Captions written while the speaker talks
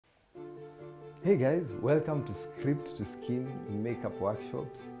Hey guys, welcome to Script to Skin makeup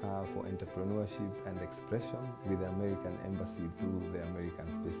workshops for entrepreneurship and expression with the American Embassy through the American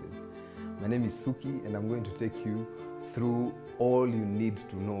Spaces. My name is Suki and I'm going to take you through all you need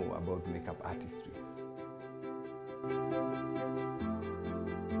to know about makeup artistry.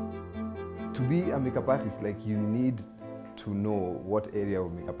 To be a makeup artist, you need to know what area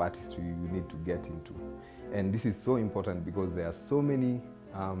of makeup artistry you need to get into. And this is so important because there are so many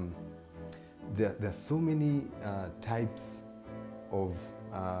types of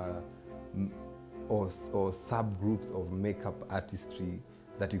or subgroups of makeup artistry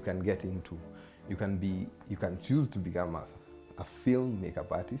that you can get into. You can choose to become a film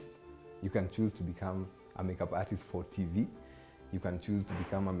makeup artist. You can choose to become a makeup artist for TV. You can choose to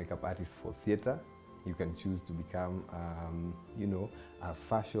become a makeup artist for theater. You can choose to become, a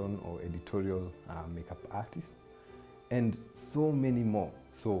fashion or editorial makeup artist, and so many more.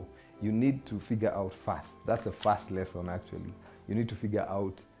 So you need to figure out fast. That's the first lesson, actually. You need to figure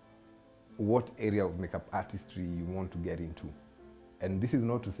out what area of makeup artistry you want to get into. And this is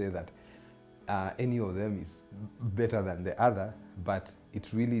not to say that any of them is better than the other, but it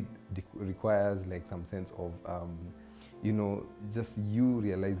really requires some sense of, just you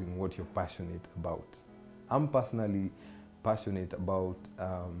realizing what you're passionate about. I'm personally passionate about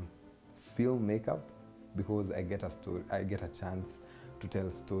film makeup because I get a chance to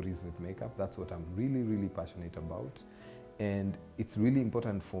tell stories with makeup. That's what I'm really, really passionate about. And it's really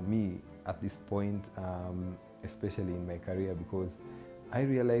important for me at this point, especially in my career, because I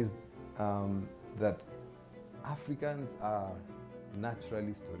realized that Africans are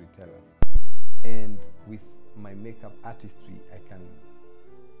naturally storytellers. And with my makeup artistry, I can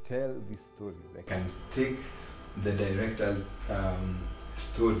tell these stories. I can take the director's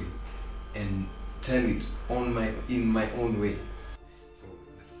story and tell it in my own way. So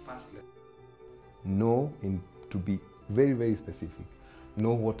the first lesson, to be very, very specific,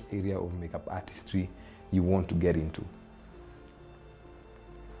 know what area of makeup artistry you want to get into.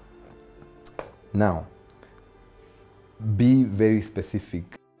 Now, be very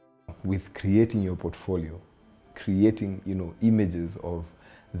specific with creating your portfolio, creating, images of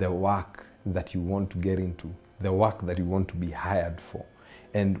the work that you want to get into, the work that you want to be hired for.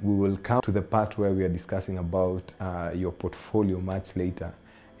 And we will come to the part where we are discussing about your portfolio much later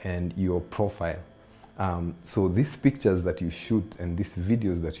and your profile. So these pictures that you shoot and these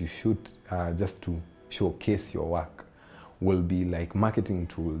videos that you shoot just to showcase your work will be like marketing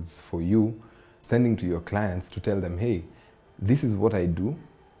tools for you, sending to your clients to tell them, hey, this is what I do.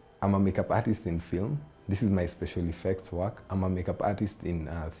 I'm a makeup artist in film. This is my special effects work. I'm a makeup artist in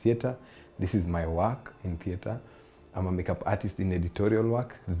theater. This is my work in theater. I'm a makeup artist in editorial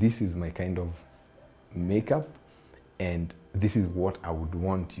work. This is my kind of makeup, and this is what I would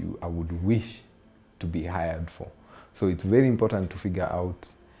wish to be hired for. So it's very important to figure out,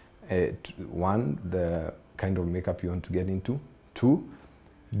 one, the kind of makeup you want to get into. Two,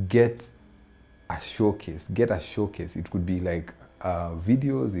 get a showcase. It could be like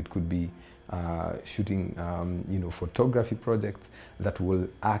videos, it could be shooting, photography projects that will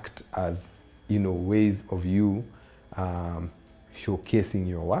act as, ways of you showcasing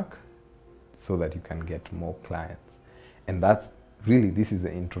your work so that you can get more clients. And this is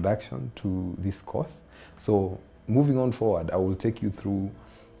the introduction to this course. So moving on forward, I will take you through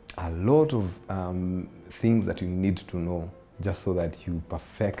a lot of things that you need to know just so that you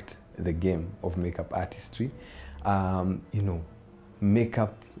perfect the game of makeup artistry.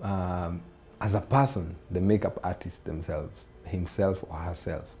 Makeup as a person, the makeup artist himself or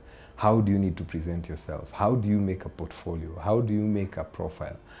herself. How do you need to present yourself? How do you make a portfolio? How do you make a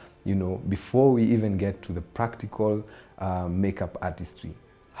profile? Before we even get to the practical makeup artistry,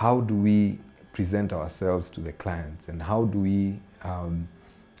 how do we present ourselves to the clients? And how do we,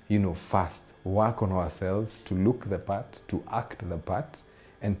 first work on ourselves to look the part, to act the part,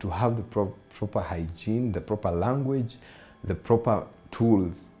 and to have the proper hygiene, the proper language, the proper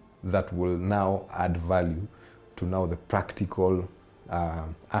tools that will now add value to now the practical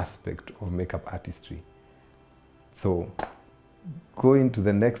aspect of makeup artistry. So go into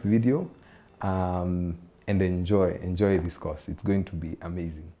the next video and enjoy this course. It's going to be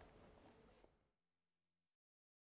amazing.